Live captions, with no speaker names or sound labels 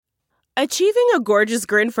Achieving a gorgeous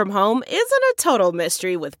grin from home isn't a total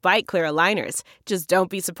mystery with Bite Clear aligners. Just don't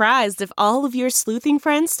be surprised if all of your sleuthing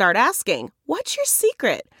friends start asking, "What's your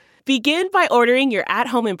secret?" Begin by ordering your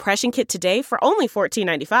at-home impression kit today for only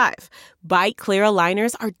 $14.95. Bite Clear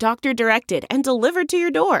aligners are doctor-directed and delivered to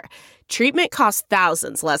your door. Treatment costs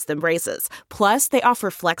thousands less than braces. Plus, they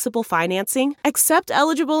offer flexible financing, accept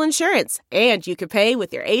eligible insurance, and you can pay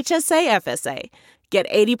with your HSA FSA. Get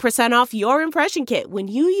 80% off your impression kit when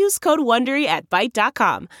you use code WONDERY at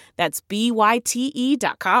Byte.com. That's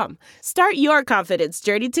BYTE.com. Start your confidence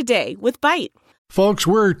journey today with Byte. Folks,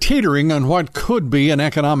 we're teetering on what could be an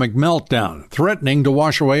economic meltdown, threatening to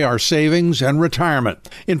wash away our savings and retirement.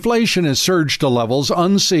 Inflation has surged to levels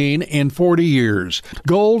unseen in 40 years.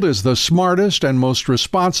 Gold is the smartest and most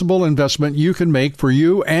responsible investment you can make for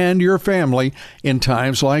you and your family in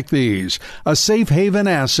times like these. A safe haven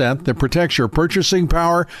asset that protects your purchasing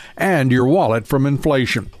power and your wallet from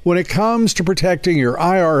inflation. When it comes to protecting your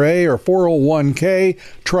IRA or 401k,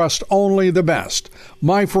 trust only the best.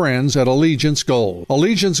 My friends at Allegiance Gold.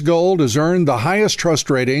 Allegiance Gold has earned the highest trust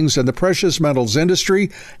ratings in the precious metals industry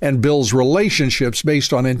and builds relationships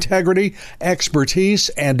based on integrity, expertise,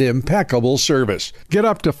 and impeccable service. Get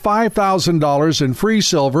up to $5,000 in free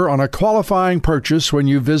silver on a qualifying purchase when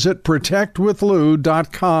you visit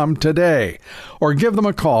protectwithlou.com today, or give them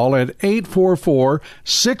a call at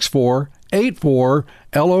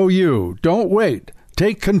 844-6484-LOU. Don't wait.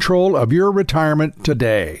 Take control of your retirement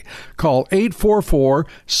today. Call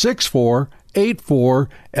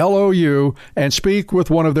 844-6484-LOU and speak with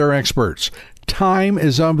one of their experts. Time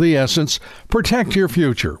is of the essence. Protect your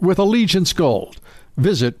future with Allegiance Gold.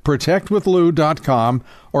 Visit protectwithlou.com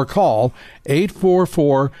or call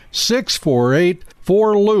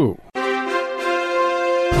 844-648-4LOU.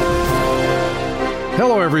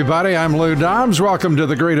 Hello, everybody. I'm Lou Dobbs. Welcome to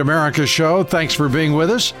the Great America Show. Thanks for being with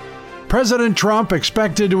us. President Trump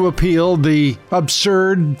expected to appeal the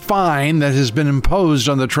absurd fine that has been imposed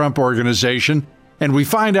on the Trump Organization, and we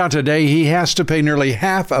find out today he has to pay nearly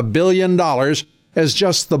 $500 million as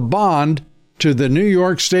just the bond to the New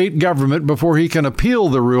York state government before he can appeal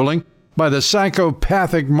the ruling by the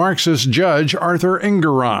psychopathic Marxist judge Arthur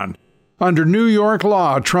Engoron. Under New York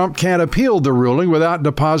law, Trump can't appeal the ruling without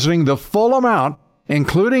depositing the full amount,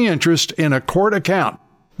 including interest, in a court account.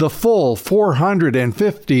 The full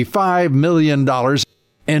 $455 million.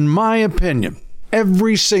 In my opinion,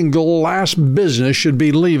 every single last business should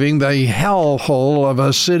be leaving the hellhole of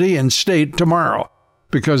a city and state tomorrow,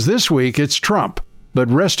 because this week it's Trump. But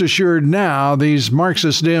rest assured now, these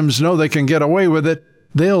Marxist Dems know they can get away with it.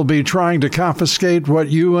 They'll be trying to confiscate what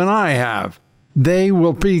you and I have. They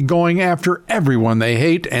will be going after everyone they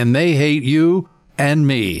hate, and they hate you and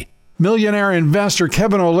me. Millionaire investor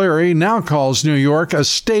Kevin O'Leary now calls New York a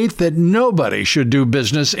state that nobody should do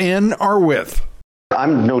business in or with.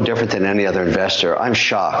 I'm no different than any other investor. I'm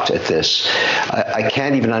shocked at this. I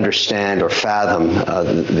can't even understand or fathom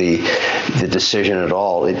the decision at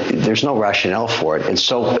all. There's no rationale for it. And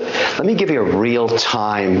so let me give you a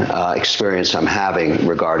real-time experience I'm having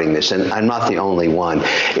regarding this, and I'm not the only one.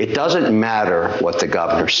 It doesn't matter what the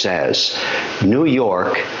governor says. New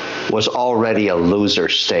York was already a loser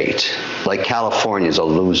state, like California is a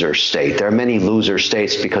loser state. There are many loser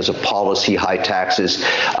states because of policy, high taxes,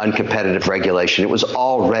 uncompetitive regulation. It was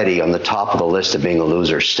already on the top of the list of being a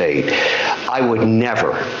loser state. I would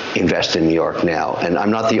never invest in New York now, and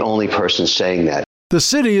I'm not the only person saying that. The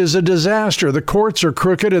city is a disaster. The courts are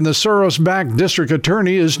crooked, and the Soros-backed district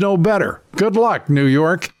attorney is no better. Good luck, New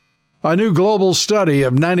York. A new global study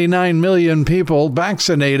of 99 million people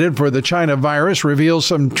vaccinated for the China virus reveals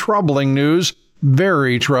some troubling news,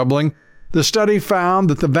 very troubling. The study found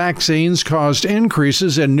that the vaccines caused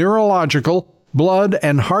increases in neurological, blood,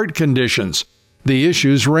 and heart conditions. The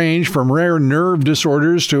issues range from rare nerve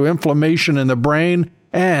disorders to inflammation in the brain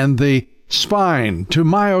and the spine to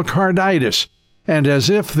myocarditis. And as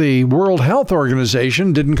if the World Health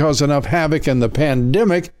Organization didn't cause enough havoc in the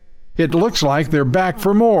pandemic, it looks like they're back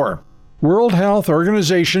for more. World Health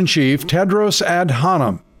Organization Chief Tedros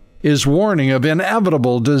Adhanom is warning of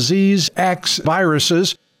inevitable disease X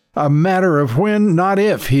viruses, a matter of when, not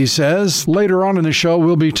if, he says. Later on in the show,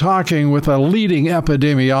 we'll be talking with a leading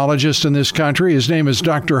epidemiologist in this country. His name is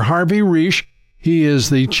Dr. Harvey Risch. He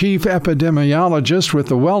is the chief epidemiologist with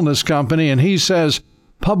the Wellness Company, and he says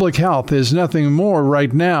public health is nothing more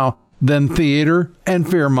right now than theater and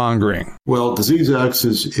fear-mongering. Well, Disease X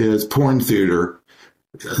is porn theater.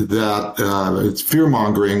 That it's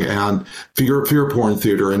fear-mongering and fear porn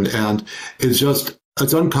theater, and it's just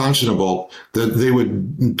it's unconscionable that they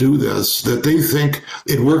would do this, that they think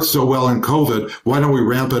it works so well in COVID. Why don't we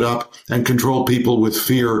ramp it up and control people with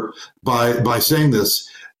fear by saying this?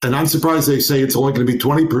 And I'm surprised they say it's only going to be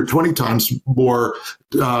 20 times more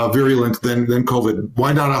virulent than COVID.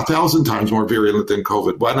 Why not 1,000 times more virulent than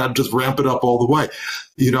COVID? Why not just ramp it up all the way?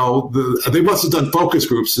 You know, they must have done focus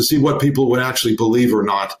groups to see what people would actually believe or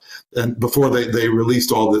not, and before they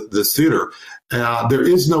released all this theater. There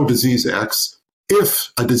is no disease X.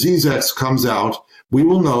 If a disease X comes out, we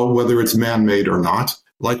will know whether it's man-made or not.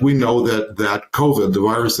 Like we know that COVID, the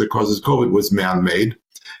virus that causes COVID, was man-made.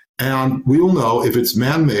 And we will know if it's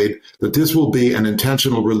man-made that this will be an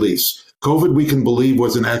intentional release. COVID, we can believe,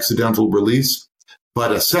 was an accidental release,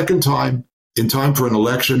 but a second time, in time for an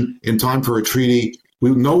election, in time for a treaty,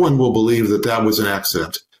 no one will believe that was an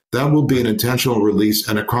accident. That will be an intentional release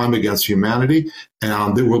and a crime against humanity,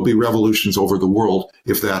 and there will be revolutions over the world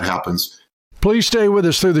if that happens. Please stay with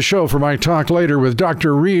us through the show for my talk later with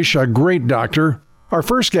Dr. Risch, a great doctor. Our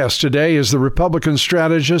first guest today is the Republican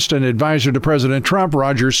strategist and advisor to President Trump,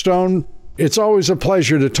 Roger Stone. It's always a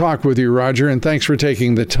pleasure to talk with you, Roger, and thanks for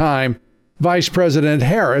taking the time. Vice President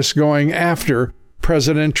Harris going after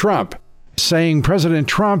President Trump, saying President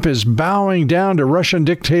Trump is bowing down to Russian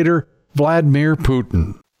dictator Vladimir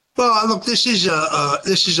Putin. Well, look, this is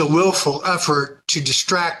a willful effort to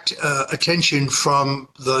distract attention from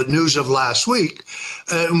the news of last week,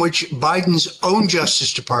 in which Biden's own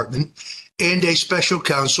Justice Department and a special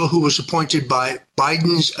counsel who was appointed by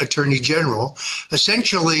Biden's attorney general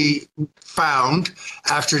essentially found,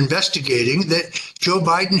 after investigating, that Joe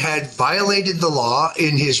Biden had violated the law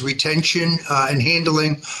in his retention and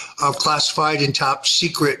handling of classified and top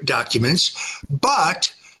secret documents,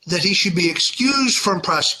 but that he should be excused from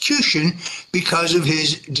prosecution because of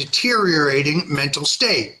his deteriorating mental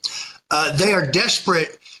state. They are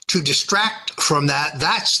desperate to distract from that.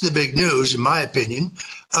 That's the big news, in my opinion.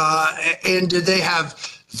 And they have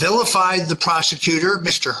vilified the prosecutor,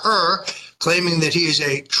 Mr. Hur, claiming that he is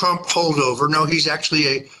a Trump holdover. No, he's actually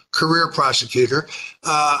a career prosecutor.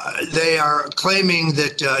 They are claiming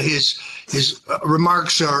that his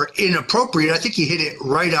remarks are inappropriate. I think he hit it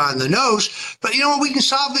right on the nose. But you know what? We can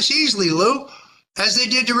solve this easily, Lou, as they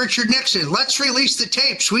did to Richard Nixon. Let's release the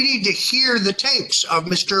tapes. We need to hear the tapes of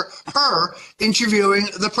Mr. Hur interviewing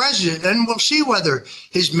the president, and we'll see whether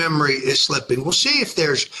his memory is slipping. We'll see if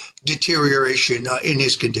there's deterioration in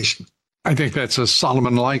his condition. I think that's a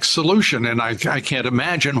Solomon-like solution, and I can't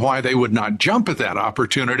imagine why they would not jump at that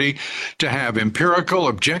opportunity to have empirical,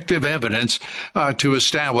 objective evidence to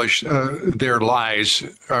establish their lies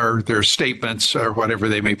or their statements or whatever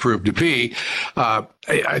they may prove to be.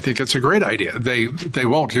 I think it's a great idea. They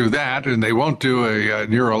won't do that, and they won't do a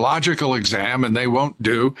neurological exam, and they won't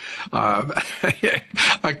do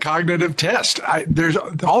a cognitive test.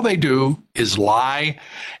 All they do is lie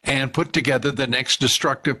and put together the next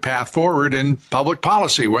destructive path forward in public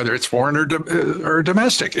policy, whether it's foreign or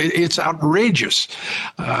domestic. It's outrageous.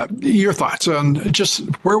 Your thoughts on just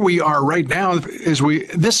where we are right now?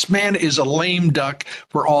 This man is a lame duck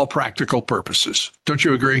for all practical purposes. Don't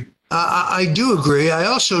you agree? I do agree. I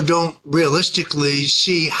also don't realistically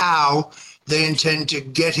see how they intend to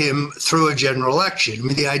get him through a general election. I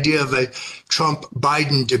mean, the idea of a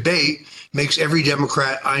Trump-Biden debate makes every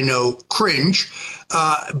Democrat I know cringe.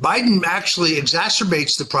 Biden actually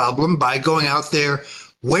exacerbates the problem by going out there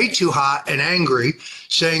way too hot and angry,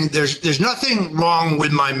 saying there's nothing wrong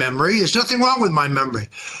with my memory. There's nothing wrong with my memory.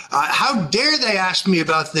 How dare they ask me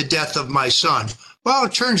about the death of my son? Well,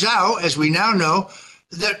 it turns out, as we now know,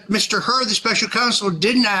 that Mr. Hur, the special counsel,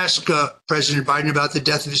 didn't ask President Biden about the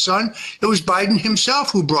death of his son. It was Biden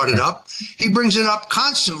himself who brought it up. He brings it up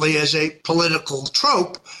constantly as a political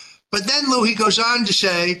trope. But then, Lou, he goes on to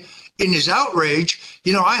say, in his outrage,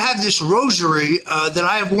 I have this rosary that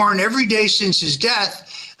I have worn every day since his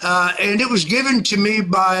death, and it was given to me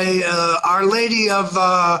by Our Lady of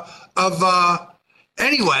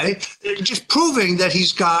Anyway, just proving that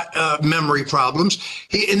he's got memory problems.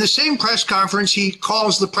 In the same press conference, he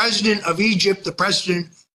calls the president of Egypt the president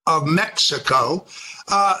of Mexico.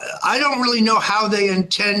 I don't really know how they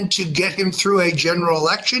intend to get him through a general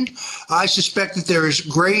election. I suspect that there is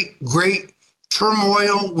great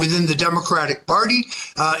turmoil within the Democratic Party,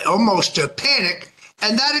 almost a panic,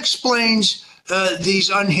 and that explains these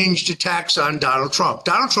unhinged attacks on Donald Trump.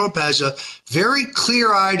 Donald Trump has a very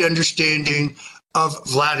clear-eyed understanding of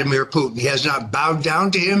Vladimir Putin. He has not bowed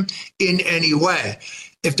down to him in any way.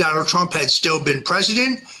 If Donald Trump had still been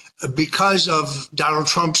president, because of Donald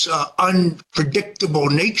Trump's unpredictable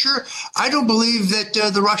nature, I don't believe that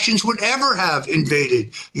the Russians would ever have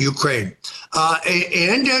invaded Ukraine.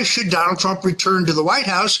 And should Donald Trump return to the White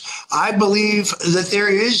House, I believe that there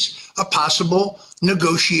is a possible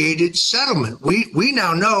negotiated settlement. We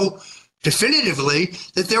now know definitively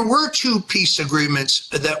that there were two peace agreements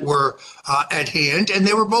that were at hand, and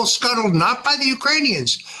they were both scuttled not by the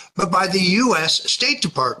Ukrainians, but by the U.S. State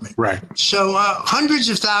Department. Right. So hundreds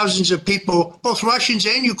of thousands of people, both Russians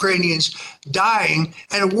and Ukrainians, dying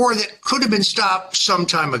in a war that could have been stopped some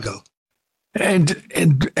time ago. And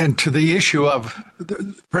to the issue of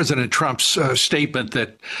President Trump's statement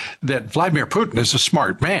that Vladimir Putin is a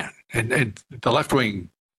smart man, and the left-wing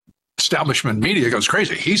establishment media goes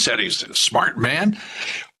crazy. He said he's a smart man.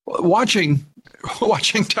 Watching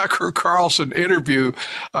Tucker Carlson interview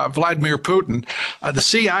Vladimir Putin, the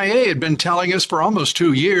CIA had been telling us for almost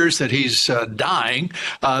 2 years that he's dying,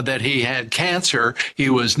 that he had cancer. He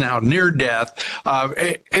was now near death.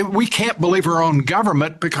 And we can't believe our own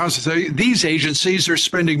government because these agencies are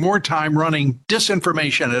spending more time running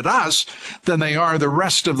disinformation at us than they are the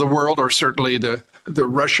rest of the world, or certainly the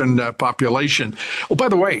Russian population. Oh, by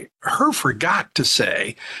the way, Herr forgot to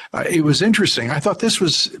say, it was interesting. I thought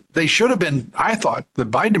they should have been, I thought the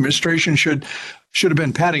Biden administration should have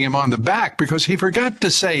been patting him on the back, because he forgot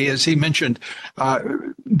to say, as he mentioned,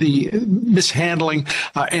 the mishandling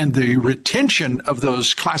and the retention of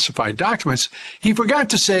those classified documents. He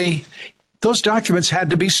forgot to say those documents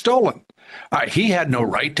had to be stolen. He had no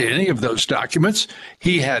right to any of those documents.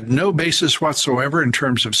 He had no basis whatsoever in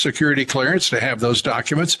terms of security clearance to have those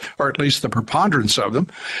documents, or at least the preponderance of them.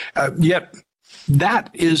 Yet that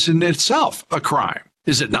is in itself a crime,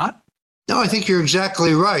 is it not? No, I think you're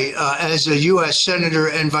exactly right. As a U.S. Senator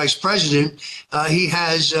and Vice President, he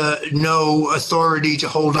has no authority to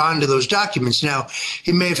hold on to those documents. Now,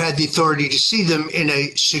 he may have had the authority to see them in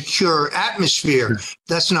a secure atmosphere.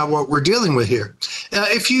 That's not what we're dealing with here.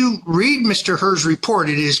 If you read Mr. Herr's report,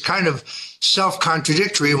 it is kind of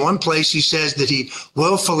self-contradictory. In one place, he says that he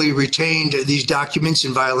willfully retained these documents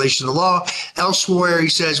in violation of the law. Elsewhere, he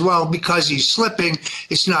says, well, because he's slipping,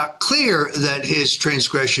 it's not clear that his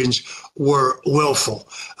transgressions were willful.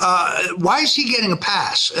 Why is he getting a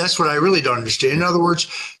pass? That's what I really don't understand. In other words,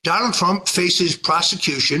 Donald Trump faces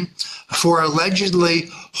prosecution for allegedly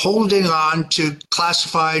holding on to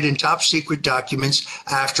classified and top secret documents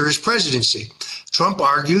after his presidency. Trump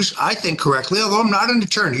argues, I think correctly, although I'm not an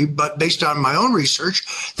attorney, but based on my own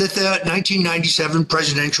research, that the 1997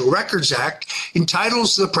 Presidential Records Act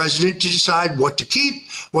entitles the president to decide what to keep,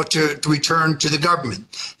 what to return to the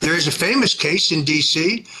government. There is a famous case in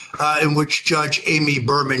D.C. In which Judge Amy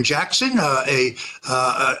Berman Jackson, a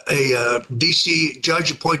D.C.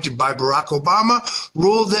 judge appointed by Barack Obama,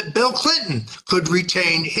 ruled that Bill Clinton could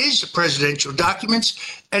retain his presidential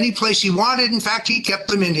documents any place he wanted. In fact, he kept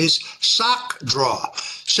them in his sock drawer.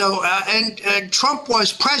 So, and Trump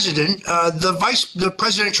was president. The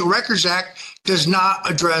Presidential Records Act does not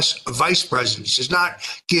address vice presidents, does not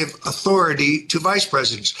give authority to vice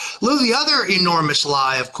presidents. Lou, the other enormous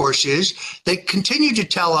lie, of course, is they continue to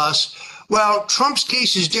tell us, well, Trump's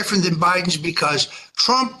case is different than Biden's because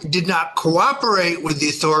Trump did not cooperate with the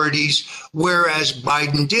authorities, whereas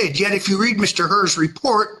Biden did. Yet, if you read Mr. Herr's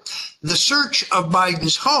report, the search of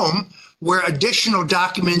Biden's home, where additional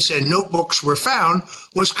documents and notebooks were found,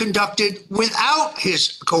 was conducted without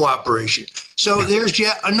his cooperation. So there's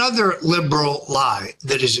yet another liberal lie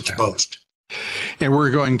that is exposed. And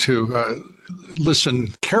we're going to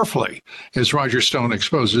listen carefully as Roger Stone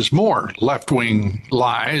exposes more left-wing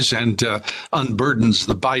lies and unburdens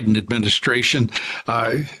the Biden administration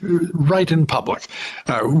right in public.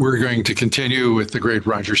 We're going to continue with the great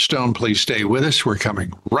Roger Stone. Please stay with us. We're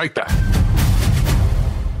coming right back.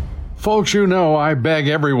 Folks, you know I beg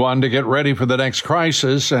everyone to get ready for the next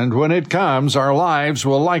crisis, and when it comes, our lives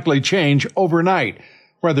will likely change overnight,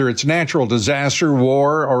 whether it's natural disaster,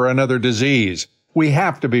 war, or another disease. We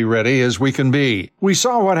have to be ready as we can be. We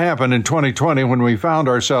saw what happened in 2020 when we found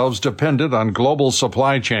ourselves dependent on global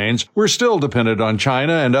supply chains. We're still dependent on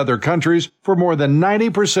China and other countries for more than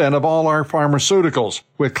 90% of all our pharmaceuticals.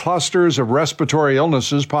 With clusters of respiratory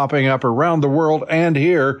illnesses popping up around the world and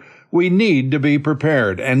here, we need to be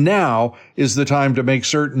prepared, and now is the time to make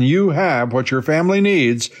certain you have what your family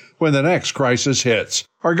needs when the next crisis hits.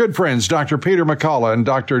 Our good friends Dr. Peter McCullough and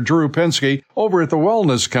Dr. Drew Pinsky over at the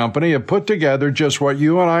Wellness Company have put together just what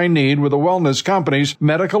you and I need with the Wellness Company's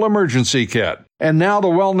Medical Emergency Kit. And now the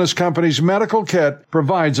Wellness Company's medical kit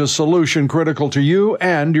provides a solution critical to you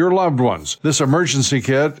and your loved ones. This emergency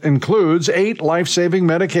kit includes 8 life-saving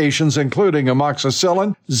medications, including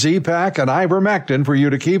amoxicillin, Z-Pak, and ivermectin for you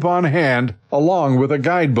to keep on hand, along with a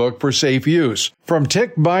guidebook for safe use. From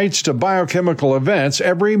tick bites to biochemical events,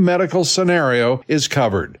 every medical scenario is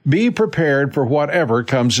covered. Be prepared for whatever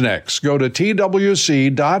comes next. Go to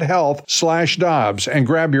twc.health/Dobbs and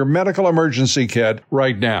grab your medical emergency kit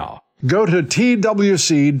right now. Go to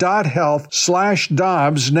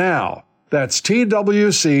twc.health/Dobbs now. That's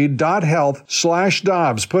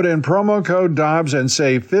twc.health/Dobbs. Put in promo code Dobbs and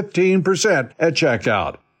save 15% at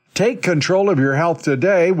checkout. Take control of your health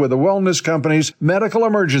today with the Wellness Company's Medical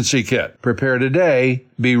Emergency Kit. Prepare today,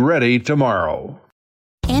 be ready tomorrow.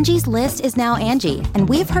 Angie's List is now Angie, and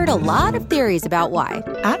we've heard a lot of theories about why.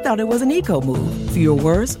 I thought it was an eco move. Fewer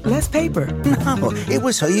words, less paper. No, it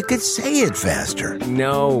was so you could say it faster.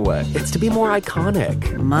 No, it's to be more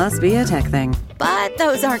iconic. Must be a tech thing. But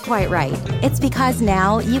those aren't quite right. It's because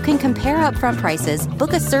now you can compare upfront prices,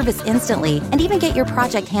 book a service instantly, and even get your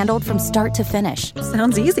project handled from start to finish.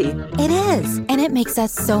 Sounds easy. It is, and it makes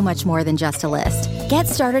us so much more than just a list. Get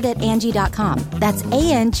started at Angie.com. That's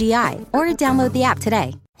ANGI, or download the app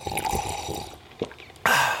today.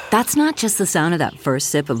 That's not just the sound of that first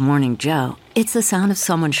sip of Morning Joe. It's the sound of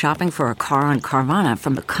someone shopping for a car on Carvana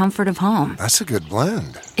from the comfort of home. That's a good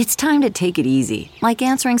blend. It's time to take it easy, like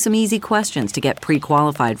answering some easy questions to get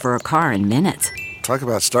pre-qualified for a car in minutes. Talk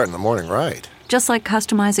about starting the morning right. Just like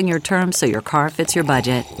customizing your terms so your car fits your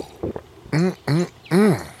budget.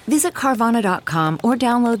 Visit Carvana.com or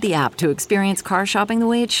download the app to experience car shopping the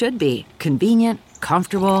way it should be. Convenient,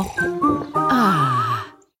 comfortable.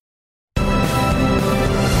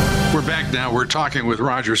 We're back now. We're talking with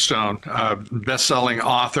Roger Stone, best-selling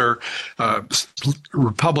author,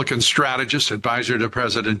 Republican strategist, advisor to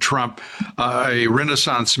President Trump, a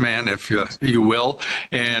Renaissance man, if you will,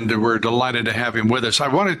 and we're delighted to have him with us. I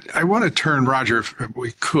want to turn, Roger, if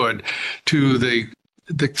we could, to the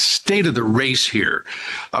state of the race here.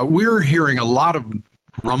 We're hearing a lot of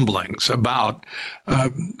rumblings about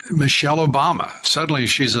Michelle Obama. Suddenly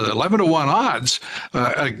she's at 11-1 odds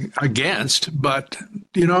against, but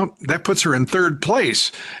that puts her in third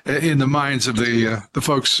place in the minds of the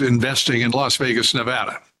folks investing in Las Vegas,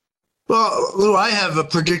 Nevada. Well, Lou, I have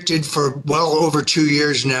predicted for well over 2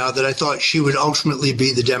 years now that I thought she would ultimately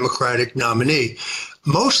be the Democratic nominee,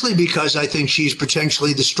 mostly because I think she's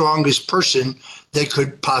potentially the strongest person they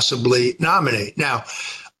could possibly nominate. Now,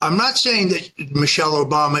 I'm not saying that Michelle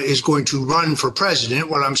Obama is going to run for president.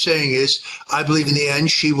 What I'm saying is I believe in the end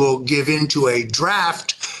she will give in to a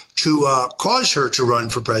draft to cause her to run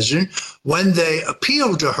for president when they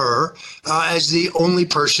appeal to her as the only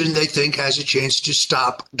person they think has a chance to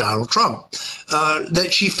stop Donald Trump.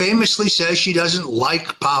 That she famously says she doesn't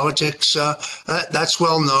like politics. That's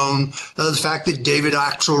well known. The fact that David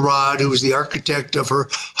Axelrod, who was the architect of her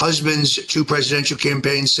husband's 2 presidential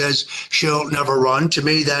campaigns, says she'll never run. To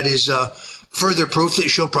me, that is further proof that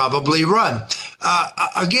she'll probably run.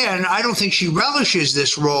 Again, I don't think she relishes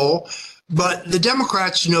this role. But the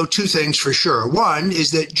Democrats know 2 things for sure. One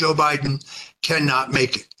is that Joe Biden cannot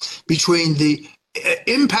make it. Between the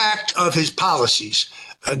impact of his policies,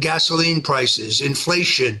 gasoline prices,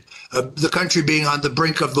 inflation, the country being on the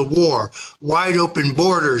brink of the war, wide open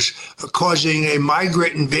borders, causing a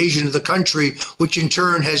migrant invasion of the country, which in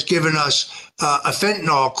turn has given us a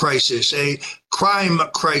fentanyl crisis, a crime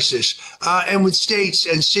crisis, and with states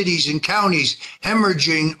and cities and counties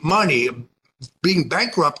hemorrhaging money, being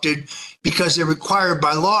bankrupted because they're required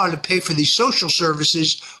by law to pay for these social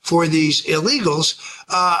services for these illegals,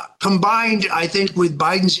 combined, I think, with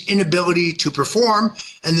Biden's inability to perform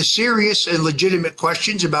and the serious and legitimate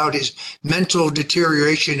questions about his mental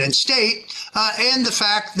deterioration and state, and the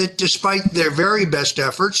fact that despite their very best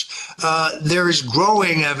efforts, there is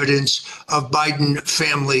growing evidence of Biden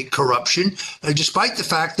family corruption, despite the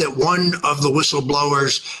fact that one of the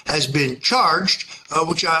whistleblowers has been charged,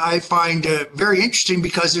 which I find very interesting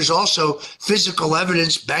because there's also physical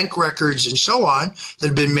evidence, bank records, and so on that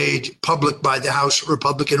have been made public by the House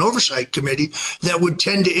Republican Oversight Committee that would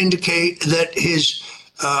tend to indicate that his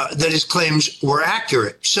claims were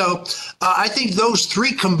accurate. So I think those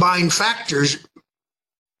 3 combined factors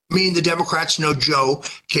mean the Democrats know Joe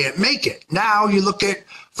can't make it. Now you look at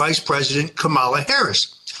Vice President Kamala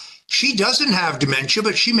Harris. She doesn't have dementia,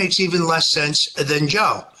 but she makes even less sense than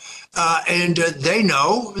Joe. And they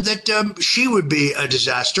know that she would be a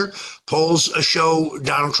disaster. Polls show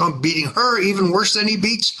Donald Trump beating her even worse than he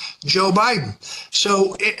beats Joe Biden.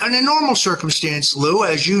 So in a normal circumstance, Lou,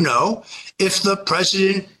 as you know, if the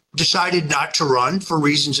president decided not to run for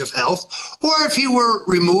reasons of health, or if he were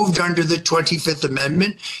removed under the 25th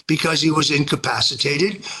Amendment because he was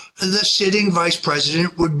incapacitated, the sitting vice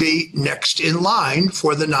president would be next in line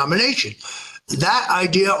for the nomination. That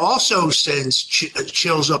idea also sends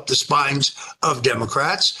chills up the spines of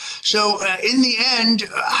Democrats. So in the end,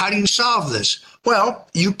 how do you solve this? Well,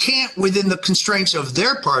 you can't, within the constraints of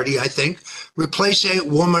their party, I think, replace a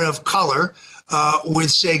woman of color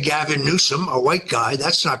with, say, Gavin Newsom, a white guy.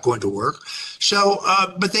 That's not going to work. So,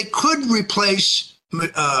 but they could replace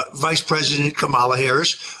Vice President Kamala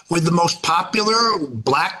Harris with the most popular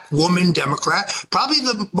black woman Democrat, probably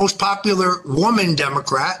the most popular woman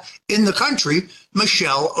Democrat in the country,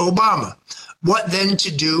 Michelle Obama. What then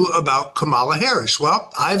to do about Kamala Harris?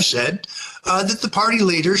 Well, I've said that the party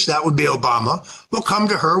leaders, that would be Obama, will come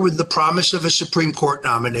to her with the promise of a Supreme Court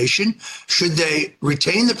nomination should they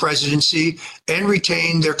retain the presidency and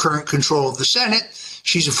retain their current control of the Senate.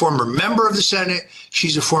 She's a former member of the Senate.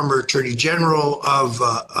 She's a former Attorney General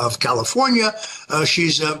of California.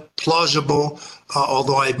 She's a plausible,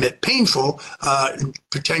 although I admit painful,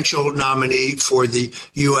 potential nominee for the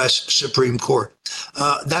U.S. Supreme Court.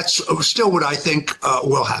 That's still what I think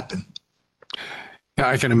will happen. Yeah,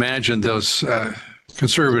 I can imagine those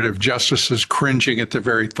conservative justices cringing at the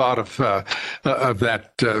very thought of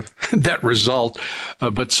that that result,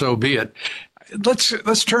 but so be it.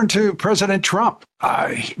 Let's turn to President Trump.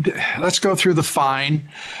 Let's go through the fine,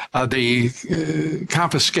 the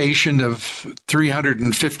confiscation of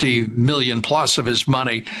 $350 million plus of his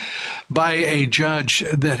money by a judge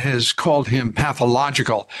that has called him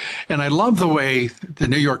pathological. And I love the way the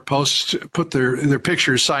New York Post put their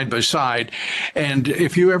pictures side by side. And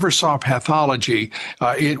if you ever saw pathology,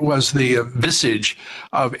 it was the visage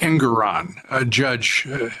of Engoron, Judge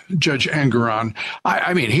Engoron.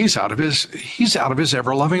 I mean, he's out of his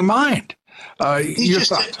ever-loving mind.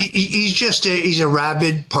 He's a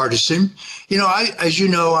rabid partisan. You know, as you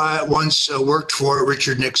know, I once worked for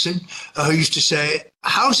Richard Nixon, who used to say,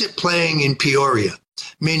 how's it playing in Peoria?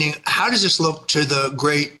 Meaning, how does this look to the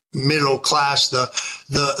great middle class,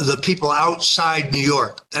 the people outside New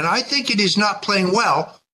York? And I think it is not playing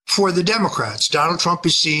well for the Democrats. Donald Trump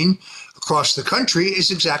is seen across the country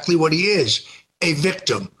as exactly what he is, a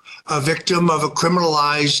victim of a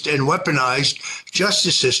criminalized and weaponized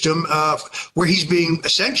justice system where he's being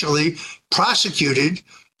essentially prosecuted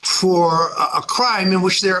for a crime in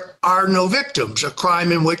which there are no victims, a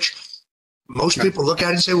crime in which most people look at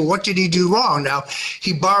it and say, well, what did he do wrong? Now,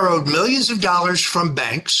 he borrowed millions of dollars from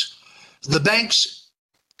banks. The banks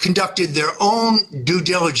conducted their own due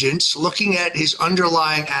diligence, looking at his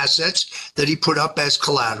underlying assets that he put up as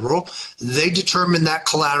collateral. They determined that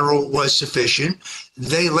collateral was sufficient.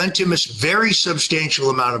 They lent him a very substantial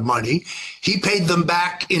amount of money. He paid them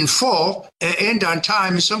back in full and on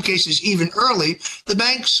time, in some cases even early. The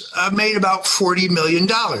banks made about $40 million.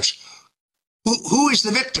 Who is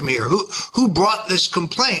the victim here? Who brought this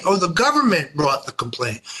complaint? Oh, the government brought the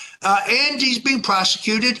complaint. And he's being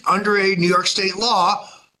prosecuted under a New York state law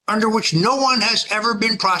under which no one has ever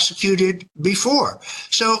been prosecuted before.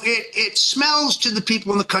 So it smells to the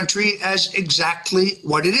people in the country as exactly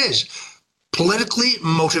what it is, politically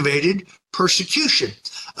motivated persecution.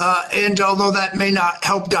 And although that may not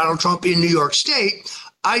help Donald Trump in New York State,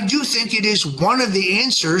 I do think it is one of the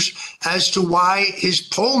answers as to why his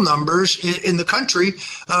poll numbers in the country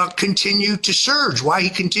continue to surge, why he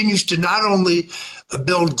continues to not only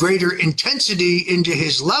build greater intensity into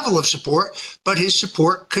his level of support, but his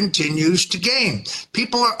support continues to gain.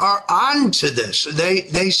 People are on to this.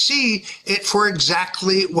 They see it for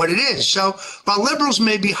exactly what it is. So while liberals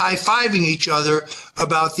may be high-fiving each other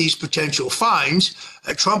about these potential fines,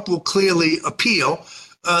 Trump will clearly appeal.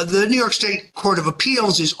 The New York State Court of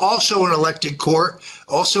Appeals is also an elected court,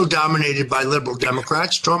 also dominated by liberal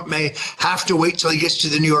Democrats. Trump may have to wait till he gets to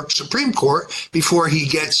the New York Supreme Court before he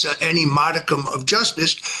gets any modicum of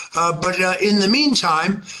justice. But in the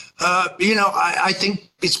meantime, I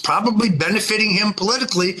think it's probably benefiting him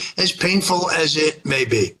politically, as painful as it may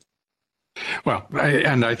be. Well,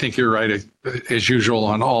 I think you're right, as usual,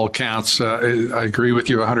 on all counts. I agree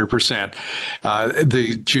with you 100%.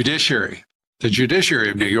 The judiciary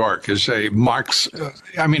of New York is a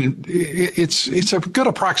it's a good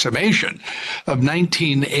approximation of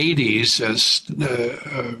 1980s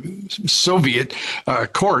Soviet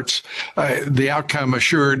courts, the outcome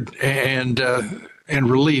assured and and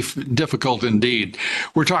relief difficult indeed.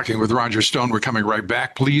 We're talking with Roger Stone. We're coming right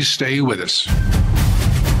back. Please stay with us.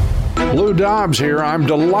 Lou Dobbs here. I'm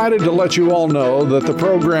delighted to let you all know that the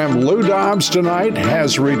program Lou Dobbs Tonight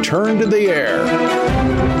has returned to the air.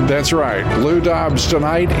 That's right. Lou Dobbs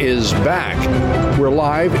Tonight is back. We're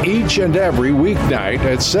live each and every weeknight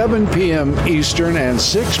at 7 p.m. Eastern and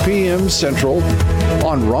 6 p.m. Central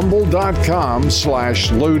on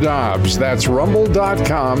rumble.com/Lou Dobbs. That's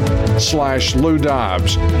rumble.com/Lou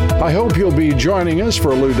Dobbs. I hope you'll be joining us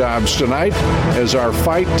for Lou Dobbs Tonight as our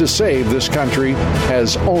fight to save this country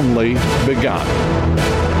has only begun.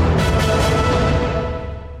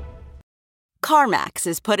 CarMax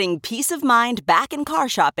is putting peace of mind back in car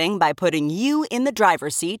shopping by putting you in the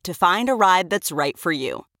driver's seat to find a ride that's right for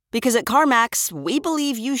you. Because at CarMax, we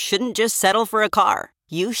believe you shouldn't just settle for a car.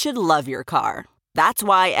 You should love your car. That's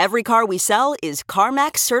why every car we sell is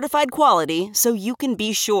CarMax certified quality, so you can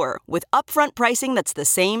be sure with upfront pricing that's the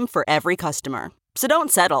same for every customer. So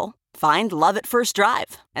don't settle. Find love at first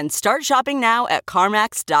drive and start shopping now at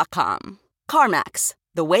CarMax.com. CarMax,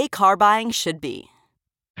 the way car buying should be.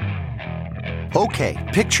 Okay,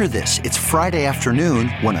 picture this. It's Friday afternoon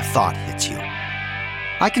when a thought hits you.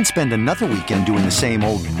 I can spend another weekend doing the same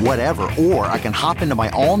old whatever, or I can hop into my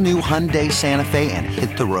all-new Hyundai Santa Fe and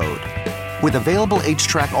hit the road. With available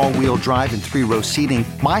H-Track all-wheel drive and 3-row seating,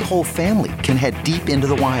 my whole family can head deep into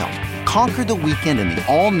the wild. Conquer the weekend in the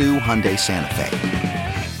all-new Hyundai Santa Fe.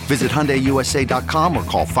 Visit HyundaiUSA.com or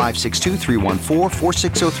call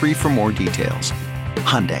 562-314-4603 for more details.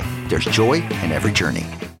 Hyundai, there's joy in every journey.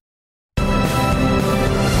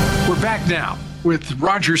 We're back now with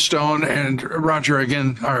Roger Stone. And Roger,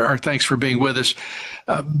 again, our thanks for being with us.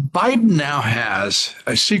 Biden now has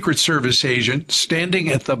a Secret Service agent standing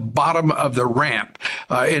at the bottom of the ramp.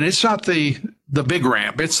 And it's not the big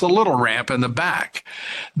ramp, it's the little ramp in the back.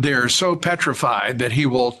 They're so petrified that he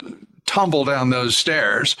will tumble down those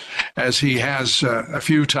stairs, as he has a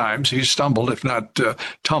few times. He's stumbled, if not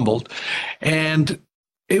tumbled. And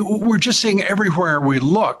we're just seeing everywhere we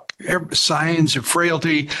look signs of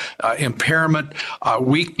frailty, impairment,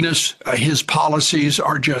 weakness. His policies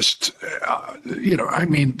are just,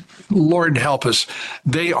 Lord help us.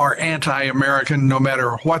 They are anti-American, no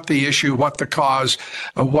matter what the issue, what the cause,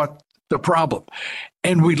 what the problem.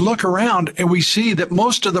 And we look around and we see that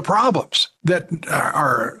most of the problems that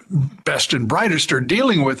our best and brightest are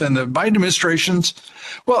dealing with in the Biden administrations,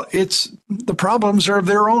 well, the problems are of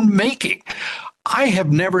their own making. I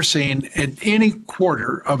have never seen in any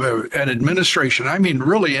quarter of an administration, I'm going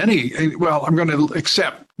to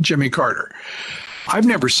accept Jimmy Carter. I've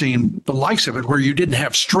never seen the likes of it where you didn't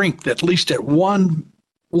have strength, at least at one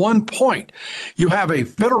point. You have a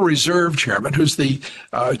Federal Reserve chairman who's the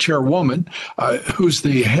chairwoman, who's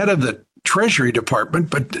the head of the Treasury Department,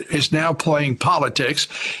 but is now playing politics.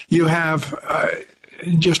 You have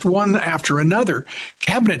just one after another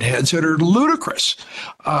cabinet heads that are ludicrous.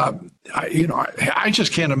 I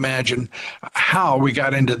just can't imagine how we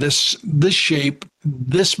got into this shape,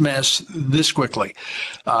 this mess, this quickly,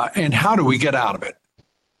 and how do we get out of it?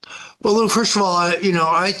 Well, Lou, first of all,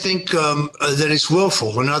 I think that it's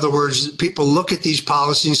willful. In other words, people look at these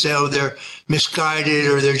policies and say, oh, they're misguided,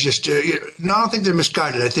 or they're just, no, I don't think they're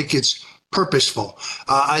misguided. I think it's purposeful.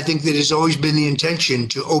 I think that has always been the intention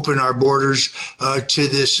to open our borders to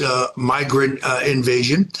this migrant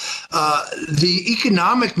invasion. The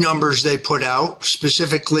economic numbers they put out,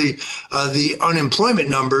 specifically the unemployment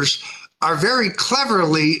numbers, are very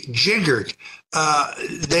cleverly jiggered.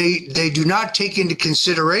 They do not take into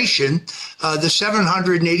consideration the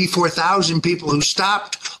 784,000 people who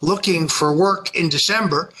stopped looking for work in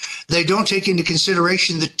December. They don't take into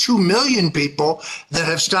consideration the 2 million people that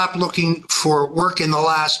have stopped looking for work in the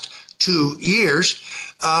last 2 years.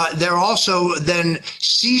 They're also then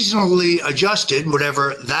seasonally adjusted,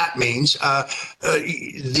 whatever that means.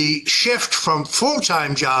 The shift from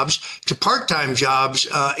full-time jobs to part-time jobs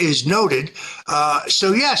is noted.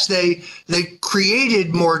 So yes, they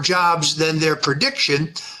created more jobs than their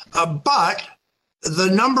prediction, but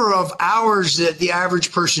the number of hours that the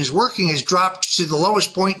average person is working has dropped to the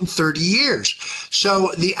lowest point in 30 years.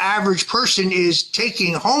 So the average person is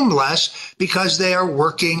taking home less because they are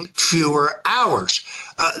working fewer hours.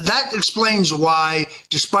 That explains why,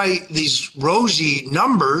 despite these rosy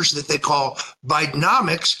numbers that they call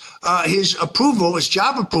Bidenomics, his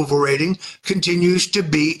job approval rating continues to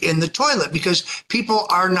be in the toilet because people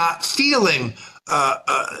are not feeling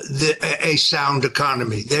a sound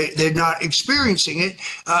economy. They're not experiencing it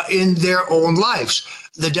in their own lives.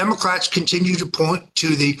 The Democrats continue to point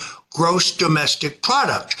to the gross domestic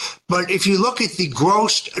product. But if you look at the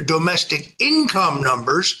gross domestic income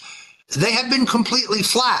numbers, they have been completely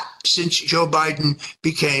flat since Joe Biden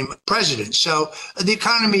became president. So the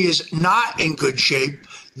economy is not in good shape.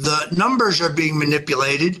 The numbers are being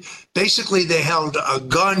manipulated. Basically, they held a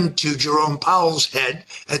gun to Jerome Powell's head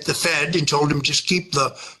at the Fed and told him just keep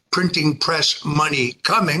the printing press money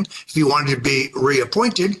coming if he wanted to be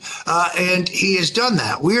reappointed. And he has done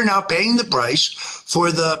that. We are now paying the price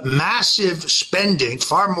for the massive spending,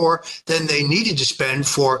 far more than they needed to spend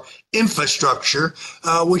for infrastructure,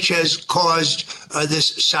 which has caused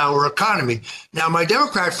this sour economy. Now, my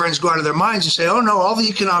Democrat friends go out of their minds and say, oh, no, all the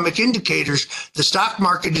economic indicators, the stock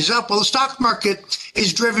market is up. Well, the stock market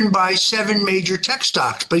is driven by 7 major tech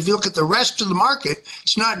stocks. But if you look at the rest of the market,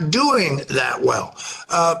 it's not doing that well.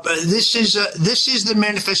 This is the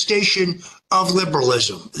manifestation of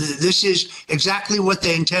liberalism. This is exactly what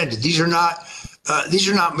they intended. These are not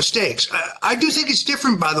mistakes. I do think it's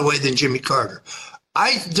different, by the way, than Jimmy Carter.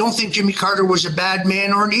 I don't think Jimmy Carter was a bad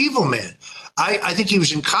man or an evil man. I think he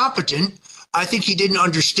was incompetent. I think he didn't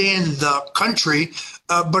understand the country,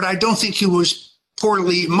 but I don't think he was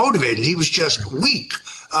poorly motivated. He was just weak.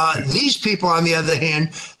 These people, on the other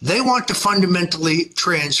hand, they want to fundamentally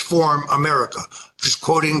transform America. Just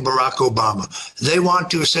quoting Barack Obama. They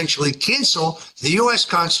want to essentially cancel the U.S.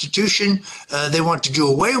 Constitution. They want to do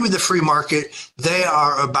away with the free market. They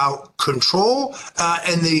are about control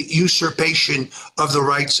and the usurpation of the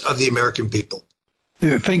rights of the American people.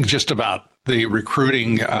 Think just about the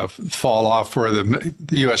recruiting fall off for the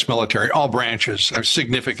U.S. military. All branches have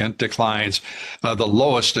significant declines. The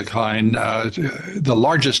lowest decline, the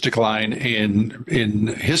largest decline in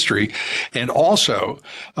history, and also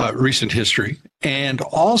recent history. And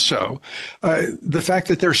also the fact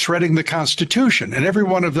that they're shredding the Constitution. And every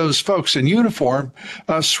one of those folks in uniform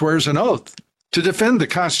swears an oath to defend the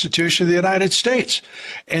Constitution of the United States.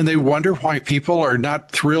 And they wonder why people are not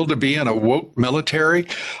thrilled to be in a woke military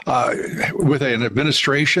with an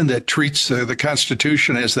administration that treats the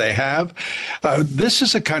Constitution as they have. This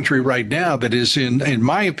is a country right now that is, in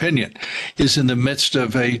my opinion, is in the midst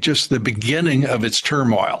of just the beginning of its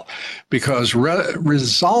turmoil, because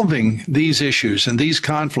resolving these issues and these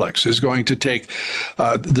conflicts is going to take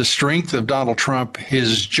the strength of Donald Trump,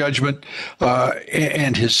 his judgment,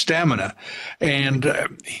 and his stamina. And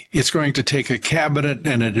it's going to take a cabinet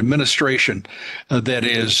and an administration that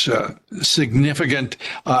is significant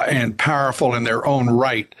and powerful in their own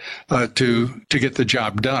right to get the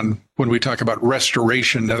job done when we talk about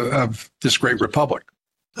restoration of this great republic.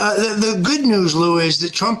 The good news, Lou, is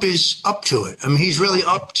that Trump is up to it. I mean, he's really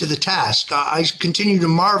up to the task. I continue to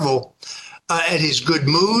marvel at his good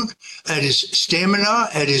mood, at his stamina,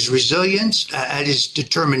 at his resilience, at his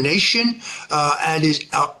determination, at his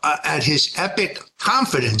epic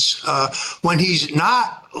confidence. When he's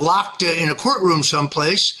not locked in a courtroom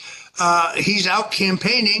someplace, he's out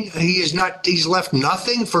campaigning. He's left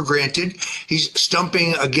nothing for granted. He's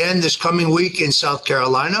stumping again this coming week in South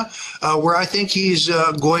Carolina, where I think he's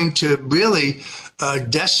going to really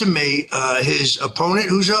decimate his opponent,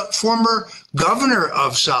 who's a former governor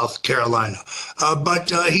of South Carolina.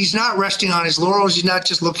 But he's not resting on his laurels. He's not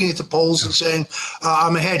just looking at the polls and saying,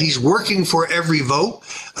 I'm ahead. He's working for every vote.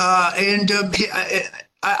 It's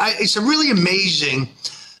really amazing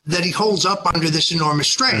that he holds up under this enormous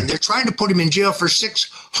strain. They're trying to put him in jail for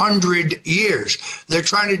 600 years. They're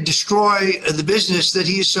trying to destroy the business that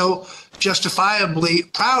he is so justifiably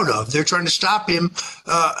proud of. They're trying to stop him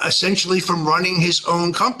essentially from running his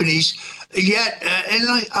own companies. Yet,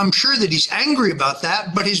 and I'm sure that he's angry about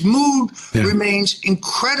that, but his mood remains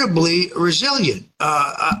incredibly resilient.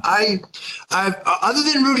 Other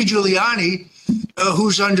than Rudy Giuliani,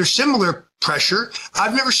 who's under similar pressure,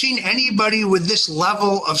 I've never seen anybody with this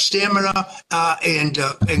level of stamina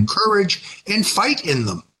and courage and fight in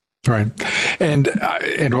them. Right. And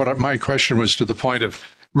what my question was to the point of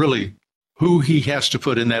really who he has to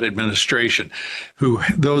put in that administration, who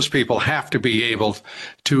those people have to be able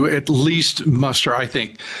to at least muster, I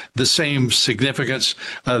think, the same significance,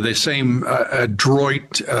 the same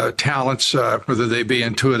adroit talents, whether they be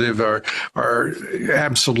intuitive or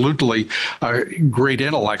absolutely great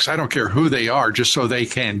intellects. I don't care who they are, just so they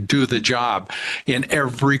can do the job in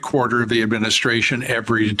every quarter of the administration,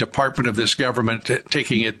 every department of this government,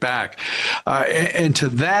 taking it back. And to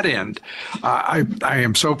that end, I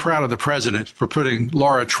am so proud of the president for putting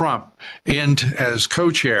Laura Trump in as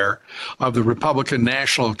co-chair of the Republican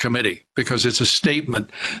National Committee, because it's a statement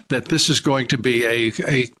that this is going to be a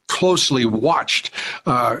closely watched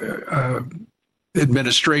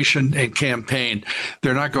administration and campaign.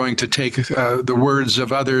 They're not going to take the words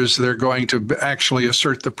of others. They're going to actually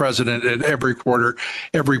assert the president at every quarter,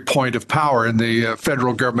 every point of power in the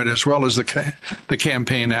federal government, as well as the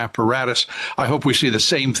campaign apparatus. I hope we see the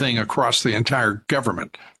same thing across the entire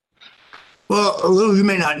government. Well, Lou, you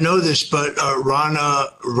may not know this, but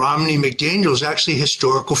Ronna Romney McDaniel is actually a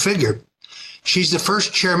historical figure. She's the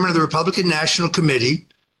first chairman of the Republican National Committee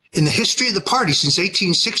in the history of the party since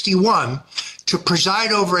 1861 to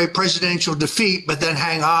preside over a presidential defeat, but then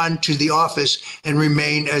hang on to the office and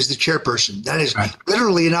remain as the chairperson. That has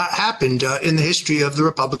literally not happened in the history of the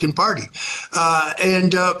Republican Party.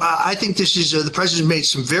 I think this is the president made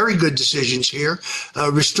some very good decisions here,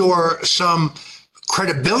 restore some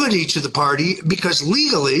credibility to the party, because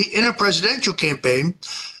legally in a presidential campaign,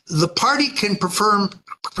 the party can perform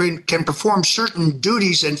certain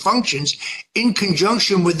duties and functions in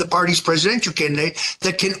conjunction with the party's presidential candidate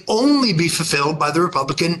that can only be fulfilled by the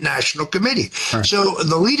Republican National Committee. Right. So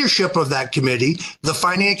the leadership of that committee, the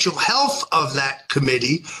financial health of that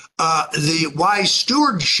committee, the wise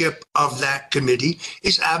stewardship of that committee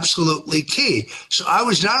is absolutely key. So I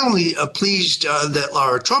was not only pleased that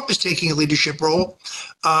Laura Trump is taking a leadership role,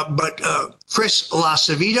 but Chris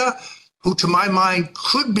LaCivita, who to my mind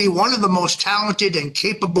could be one of the most talented and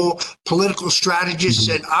capable political strategists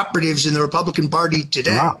and operatives in the Republican Party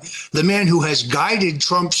today. Wow. The man who has guided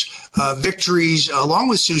Trump's victories along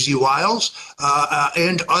with Susie Wiles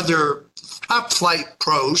and other top flight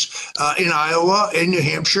pros in Iowa, in New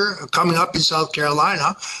Hampshire, coming up in South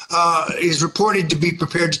Carolina, is reported to be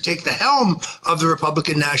prepared to take the helm of the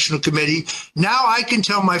Republican National Committee. Now I can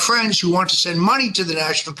tell my friends who want to send money to the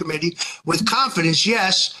National Committee with confidence,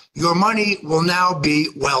 yes, your money will now be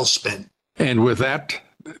well spent. And with that,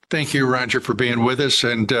 thank you, Roger, for being with us.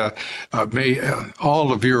 And may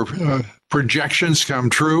all of your projections come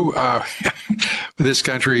true. This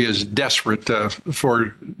country is desperate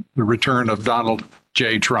for the return of Donald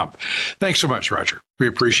J. Trump. Thanks so much, Roger. We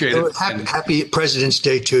appreciate it. Happy President's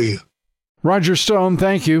Day to you. Roger Stone,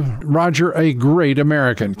 thank you. Roger, a great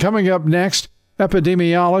American. Coming up next,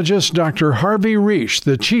 epidemiologist Dr. Harvey Reisch,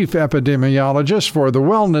 the chief epidemiologist for the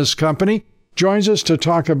Wellness Company, joins us to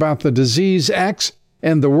talk about the Disease X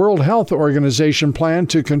and the World Health Organization plan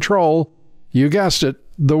to control, you guessed it,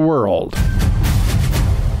 the world.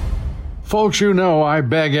 Folks, you know I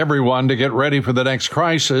beg everyone to get ready for the next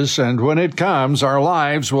crisis, and when it comes, our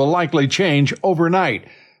lives will likely change overnight,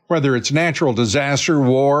 whether it's natural disaster,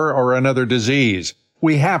 war, or another disease.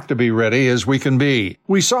 We have to be ready as we can be.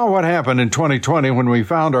 We saw what happened in 2020 when we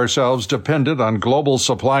found ourselves dependent on global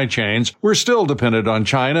supply chains. We're still dependent on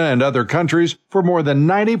China and other countries for more than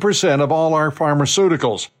 90% of all our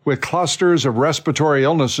pharmaceuticals. With clusters of respiratory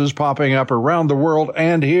illnesses popping up around the world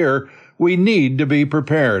and here, we need to be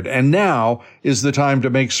prepared. And now is the time to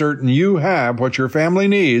make certain you have what your family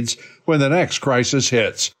needs when the next crisis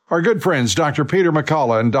hits. Our good friends, Dr. Peter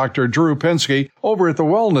McCullough and Dr. Drew Pinsky over at the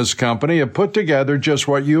Wellness Company have put together just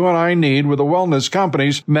what you and I need with the Wellness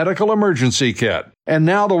Company's Medical Emergency Kit. And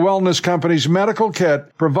now the Wellness Company's medical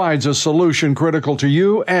kit provides a solution critical to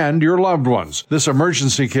you and your loved ones. This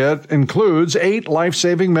emergency kit includes 8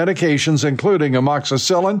 life-saving medications, including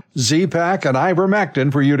amoxicillin, Z-Pak, and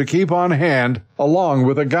ivermectin for you to keep on hand, along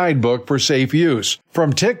with a guidebook for safe use.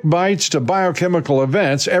 From tick bites to biochemical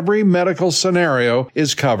events, every medical scenario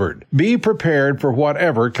is covered. Be prepared for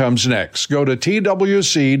whatever comes next. Go to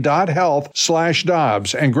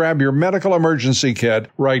twc.health/Dobbs and grab your medical emergency kit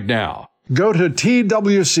right now. Go to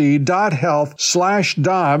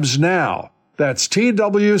twc.health/Dobbs now. That's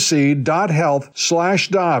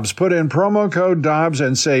twc.health/Dobbs. Put in promo code Dobbs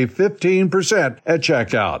and save 15% at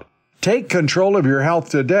checkout. Take control of your health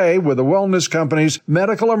today with the Wellness Company's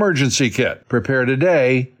Medical Emergency Kit. Prepare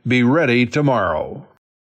today, be ready tomorrow.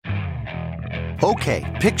 Okay,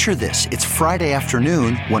 picture this. It's Friday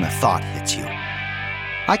afternoon when a thought hits you.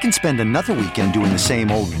 I can spend another weekend doing the same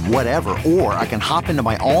old whatever, or I can hop into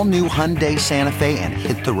my all-new Hyundai Santa Fe and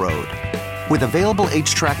hit the road. With available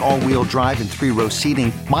H-Track all-wheel drive and 3-row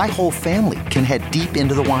seating, my whole family can head deep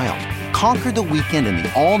into the wild. Conquer the weekend in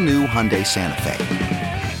the all-new Hyundai Santa Fe.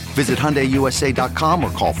 Visit HyundaiUSA.com or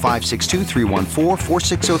call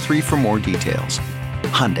 562-314-4603 for more details.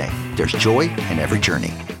 Hyundai, there's joy in every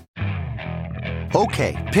journey.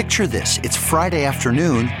 Okay, picture this. It's Friday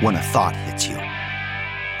afternoon when a thought hits you.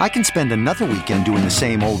 I can spend another weekend doing the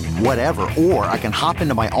same old whatever, or I can hop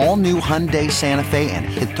into my all-new Hyundai Santa Fe and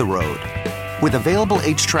hit the road. With available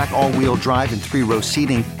H-Track all-wheel drive and 3-row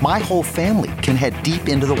seating, my whole family can head deep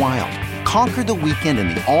into the wild. Conquer the weekend in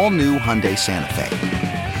the all-new Hyundai Santa Fe.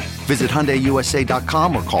 Visit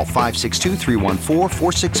HyundaiUSA.com or call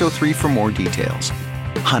 562-314-4603 for more details.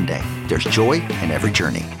 Hyundai, there's joy in every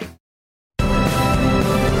journey.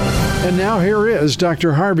 And now here is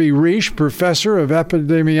Dr. Harvey Risch, professor of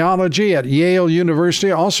epidemiology at Yale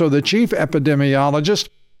University, also the chief epidemiologist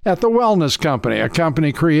at the Wellness Company, a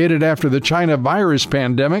company created after the China virus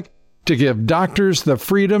pandemic to give doctors the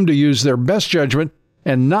freedom to use their best judgment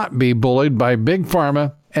and not be bullied by big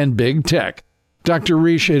pharma and big tech. Dr.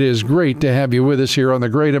 Risch, it is great to have you with us here on the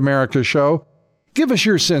Great America Show. Give us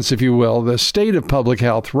your sense, if you will, the state of public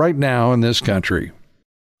health right now in this country.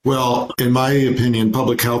 Well, in my opinion,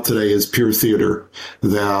 public health today is pure theater,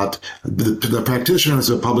 that the practitioners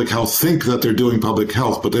of public health think that they're doing public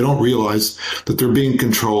health, but they don't realize that they're being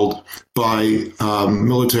controlled by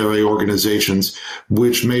military organizations,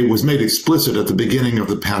 which was made explicit at the beginning of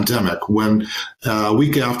the pandemic when a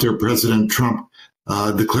week after President Trump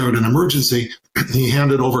declared an emergency, he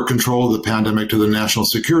handed over control of the pandemic to the National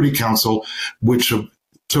Security Council, which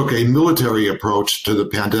took a military approach to the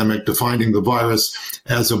pandemic, defining the virus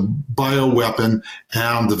as a bioweapon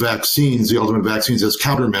and the vaccines, the ultimate vaccines, as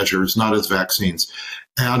countermeasures, not as vaccines.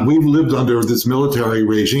 And we've lived under this military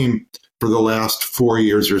regime for the last 4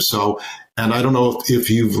 years or so. And I don't know if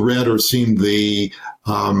you've read or seen the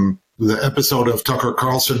episode of Tucker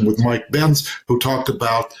Carlson with Mike Benz, who talked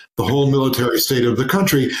about the whole military state of the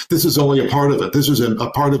country. This is only a part of it. This is a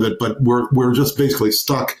part of it, but we're just basically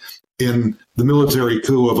stuck in the military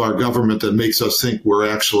coup of our government that makes us think we're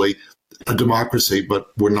actually a democracy,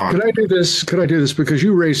 but we're not. Could I do this? Because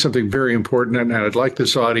you raised something very important, and I'd like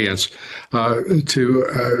this audience to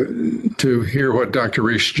hear what Dr.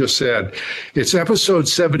 Risch just said. It's episode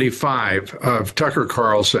 75 of Tucker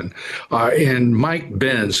Carlson, and Mike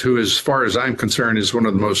Benz, who, as far as I'm concerned, is one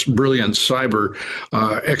of the most brilliant cyber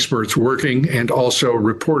experts working and also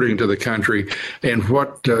reporting to the country. And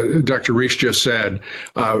what Dr. Risch just said,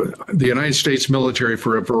 the United States military,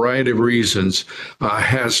 for a variety of reasons,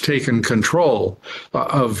 has taken control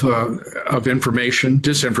of information,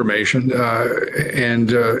 disinformation,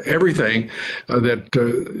 and everything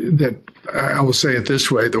that I will say it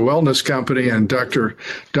this way: the Wellness Company and Dr.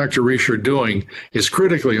 Risch are doing is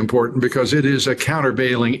critically important because it is a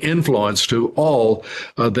countervailing influence to all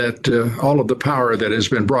of the power that has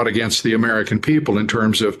been brought against the American people in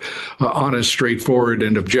terms of honest, straightforward,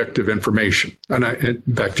 and objective information. And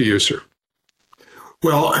back to you, sir.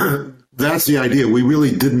 Well, that's the idea. We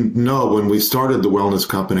really didn't know when we started the Wellness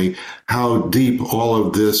Company how deep all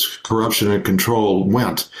of this corruption and control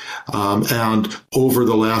went. And over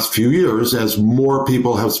the last few years, as more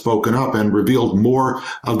people have spoken up and revealed more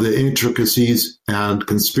of the intricacies and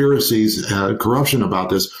conspiracies and corruption about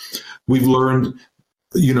this, we've learned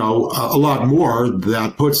a lot more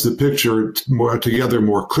that puts the picture together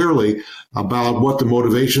more clearly about what the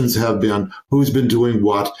motivations have been, who's been doing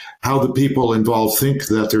what, how the people involved think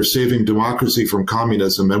that they're saving democracy from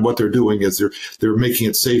communism, and what they're doing is they're making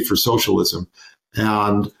it safe for socialism.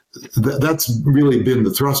 And that's really been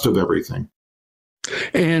the thrust of everything.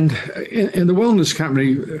 And the Wellness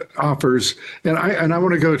Company offers, and I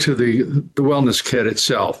want to go to the Wellness Kit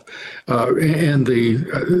itself, and the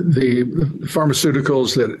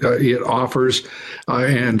pharmaceuticals that it offers,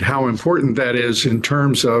 and how important that is in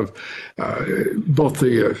terms of both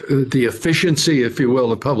the efficiency, if you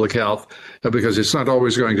will, of public health, because it's not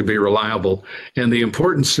always going to be reliable, and the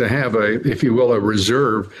importance to have a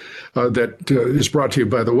reserve that is brought to you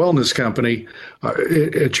by the Wellness Company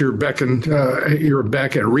at your beck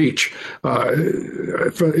and reach.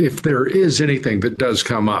 If there is anything that does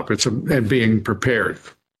come up, and being prepared.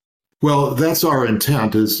 Well, that's our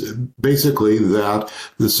intent, is basically that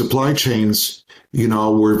the supply chains,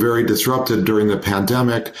 were very disrupted during the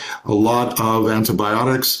pandemic. A lot of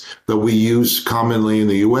antibiotics that we use commonly in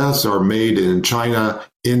the U.S. are made in China,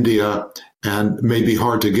 India, and may be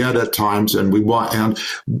hard to get at times. And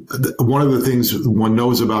one of the things one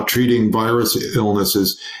knows about treating virus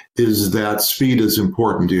illnesses is that speed is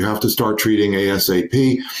important. You have to start treating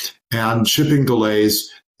ASAP, and shipping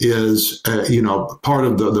delays is, part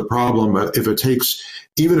of the problem. If it takes,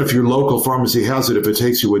 even if your local pharmacy has it, if it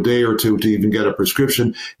takes you a day or two to even get a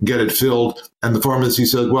prescription, get it filled, and the pharmacy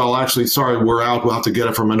says, well, actually, sorry, we're out, we'll have to get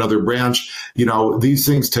it from another branch. These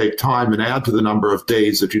things take time and add to the number of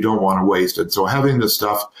days that you don't want to waste. And so having this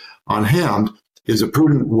stuff on hand is a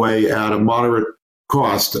prudent way at a moderate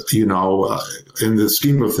cost, in the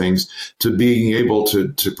scheme of things, to being able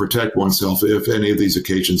to protect oneself if any of these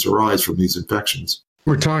occasions arise from these infections.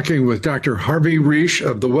 We're talking with Dr. Harvey Risch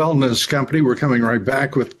of the Wellness Company. We're coming right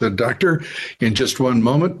back with the doctor in just one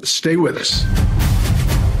moment. Stay with us.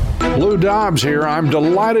 Lou Dobbs here. I'm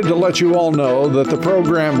delighted to let you all know that the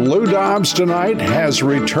program Lou Dobbs Tonight has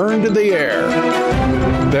returned to the air.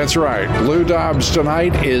 That's right, Lou Dobbs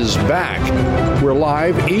Tonight is back. We're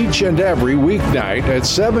live each and every weeknight at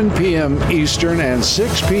 7 p.m. Eastern and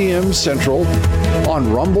 6 p.m. Central on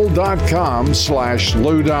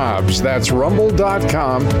rumble.com/Lou Dobbs. That's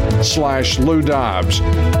rumble.com/Lou Dobbs.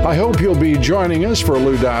 I hope you'll be joining us for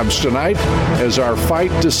Lou Dobbs Tonight as our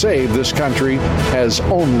fight to save this country has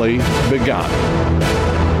only begun.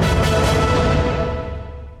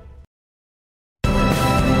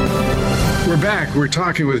 We're back. We're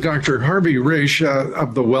talking with Dr. Harvey Risch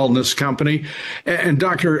of the Wellness Company. And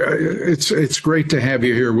Doctor, it's great to have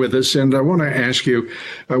you here with us. And I want to ask you,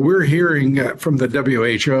 we're hearing from the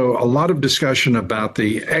WHO a lot of discussion about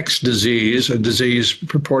the X disease, a disease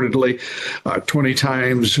purportedly 20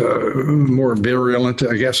 times more virulent,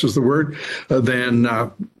 I guess is the word, than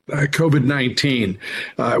COVID-19.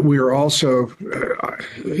 We are also,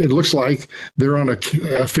 it looks like they're on a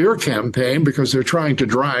fear campaign because they're trying to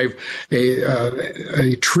drive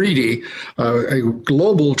a treaty, a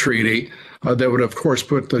global treaty that would, of course,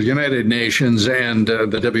 put the United Nations and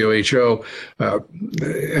the WHO,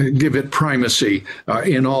 give it primacy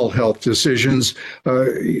in all health decisions.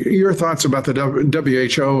 Your thoughts about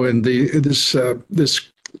the WHO and this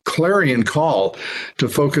clarion call to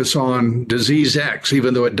focus on disease X,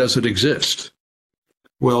 even though it doesn't exist?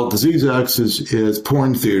 Well, disease X is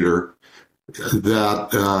porn theater. That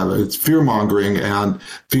it's fear mongering and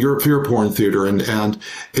fear porn theater, and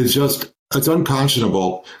it's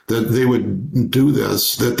unconscionable that they would do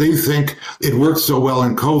this, that they think it works so well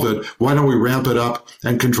in COVID. Why don't we ramp it up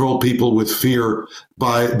and control people with fear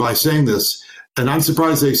by saying this? And I'm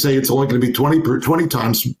surprised they say it's only going to be 20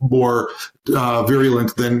 times more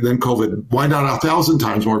virulent than COVID. Why not 1,000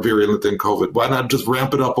 times more virulent than COVID? Why not just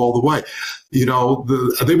ramp it up all the way? You know,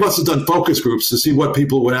 they must have done focus groups to see what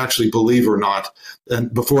people would actually believe or not,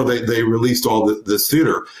 and before they released all this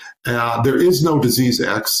theater. There is no disease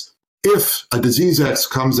X. If a disease X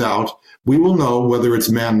comes out, we will know whether it's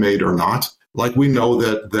man-made or not. Like we know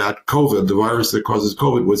that COVID, the virus that causes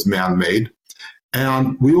COVID, was man-made.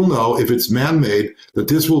 And we will know if it's man-made that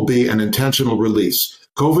this will be an intentional release.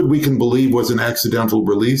 COVID, we can believe, was an accidental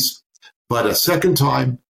release, but a second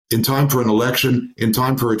time, in time for an election, in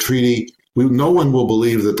time for a treaty, no one will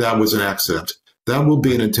believe that was an accident. That will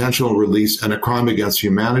be an intentional release and a crime against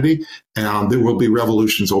humanity, and there will be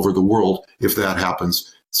revolutions over the world if that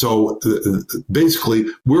happens. So basically,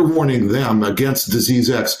 we're warning them against disease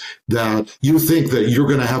X, that you think that you're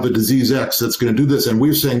going to have a disease X that's going to do this. And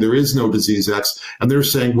we're saying there is no disease X. And they're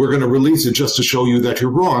saying we're going to release it just to show you that you're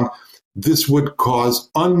wrong. This would cause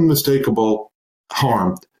unmistakable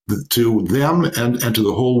harm to them and to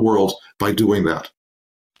the whole world by doing that.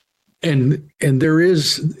 And there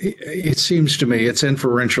is, it seems to me, it's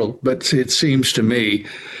inferential, but it seems to me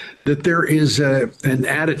that there is an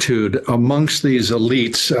attitude amongst these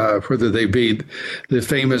elites, whether they be the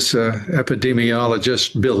famous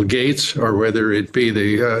epidemiologist Bill Gates or whether it be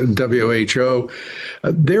the WHO,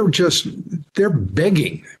 they're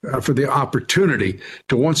begging for the opportunity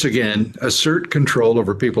to once again assert control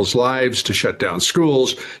over people's lives, to shut down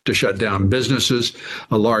schools, to shut down businesses,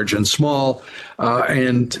 large and small,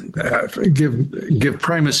 and give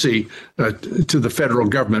primacy to the federal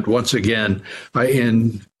government once again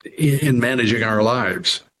in managing our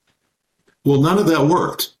lives. Well, none of that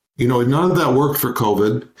worked. None of that worked for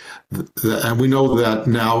COVID. And we know that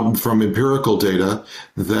now from empirical data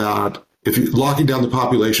that if locking down the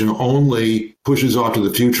population only pushes off to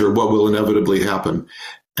the future what will inevitably happen.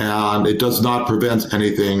 And it does not prevent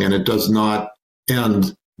anything, and it does not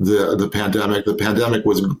end the pandemic. The pandemic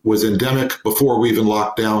was endemic before we even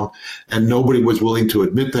locked down, and nobody was willing to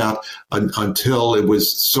admit that until it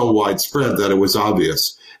was so widespread that it was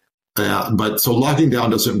obvious. But so locking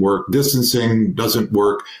down doesn't work. Distancing doesn't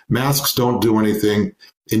work. Masks don't do anything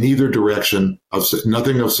in either direction.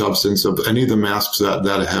 Nothing of substance of any of the masks that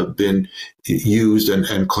have been used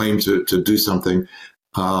and claimed to do something.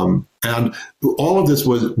 And all of this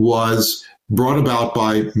was brought about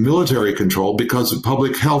by military control because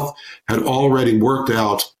public health had already worked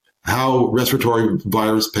out how respiratory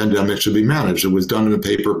virus pandemic should be managed. It was done in a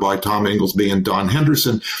paper by Tom Inglesby and Don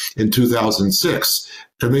Henderson in 2006.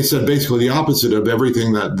 And they said basically the opposite of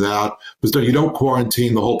everything that was done. You don't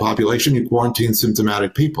quarantine the whole population, you quarantine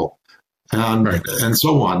symptomatic people. And right. And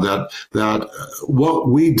so on. That what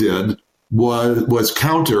we did was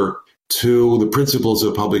counter to the principles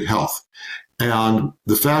of public health. And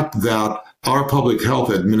the fact that our public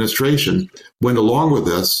health administration went along with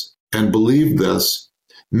this and believed this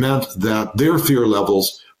meant that their fear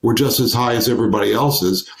levels were just as high as everybody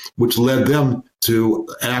else's, which led them to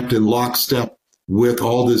act in lockstep with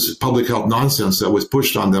all this public health nonsense that was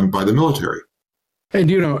pushed on them by the military. And,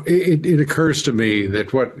 it occurs to me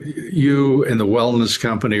that what you and the wellness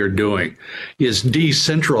company are doing is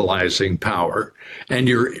decentralizing power, and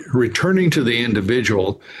you're returning to the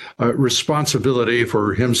individual responsibility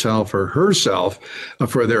for himself or herself,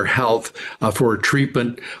 for their health, for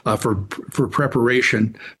treatment, for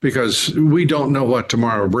preparation, because we don't know what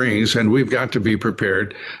tomorrow brings, and we've got to be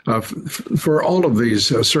prepared for all of these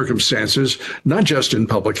circumstances, not just in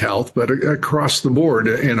public health, but across the board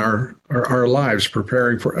in our lives,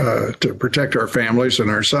 preparing to protect our families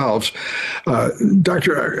and ourselves.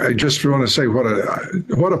 Doctor, I just want to say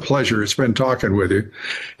what a pleasure it's been talking with you,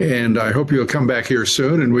 and I hope you'll come back here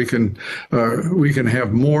soon, and we can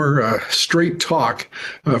have more straight talk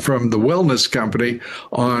from the wellness company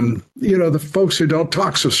on the folks who don't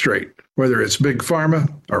talk so straight, whether it's big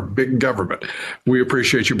pharma or big government. We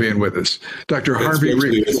appreciate you being with us, Dr. Harvey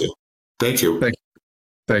Reed. Thank you.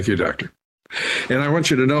 Thank you, Doctor. And I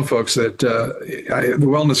want you to know, folks, that the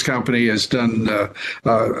wellness company has done,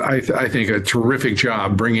 I think, a terrific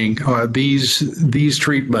job bringing these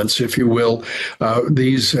treatments, if you will,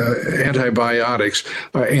 these antibiotics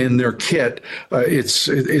in their kit. It's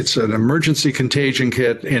an emergency contagion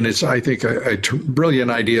kit, and it's, I think, a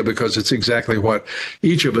brilliant idea because it's exactly what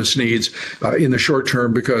each of us needs in the short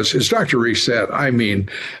term. Because, as Dr. Reese said, I mean,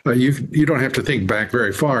 you don't have to think back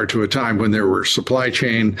very far to a time when there were supply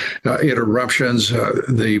chain interruptions.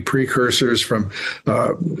 The precursors from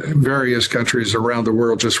various countries around the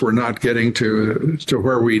world just were not getting to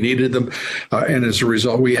where we needed them. And as a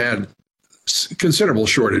result, we had considerable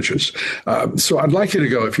shortages. So I'd like you to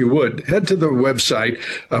go, if you would, head to the website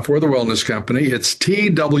for the Wellness Company. It's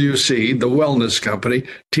TWC, the Wellness Company,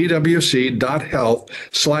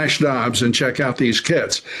 twc.health/Dobbs, and check out these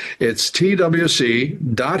kits. It's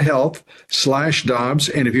twc.health/Dobbs.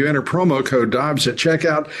 And if you enter promo code Dobbs at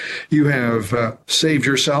checkout, you have saved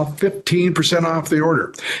yourself 15% off the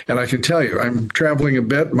order. And I can tell you, I'm traveling a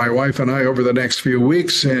bit, my wife and I, over the next few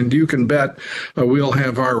weeks, and you can bet we'll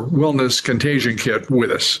have our wellness contagion kit with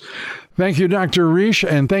us. Thank you, Dr. Reish,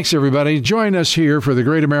 and thanks, everybody. Join us here for the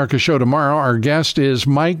Great America Show tomorrow. Our guest is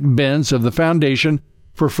Mike Benz of the Foundation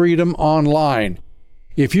for Freedom Online.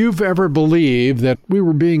 If you've ever believed that we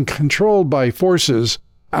were being controlled by forces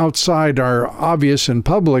outside our obvious and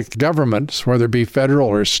public governments, whether it be federal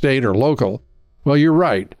or state or local, well, you're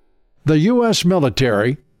right. The U.S.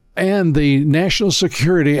 military and the national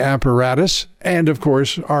security apparatus, and, of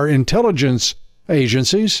course, our intelligence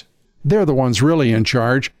agencies, they're the ones really in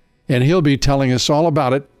charge, and he'll be telling us all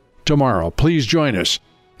about it tomorrow. Please join us.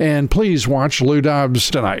 And please watch Lou Dobbs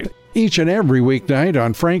Tonight, each and every weeknight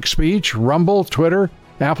on Frank Speech, Rumble, Twitter,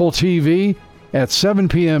 Apple TV at 7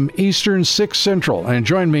 p.m. Eastern, 6 Central. And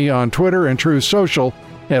join me on Twitter and Truth Social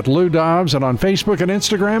at Lou Dobbs, and on Facebook and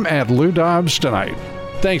Instagram at Lou Dobbs Tonight.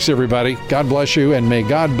 Thanks, everybody. God bless you, and may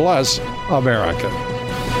God bless America.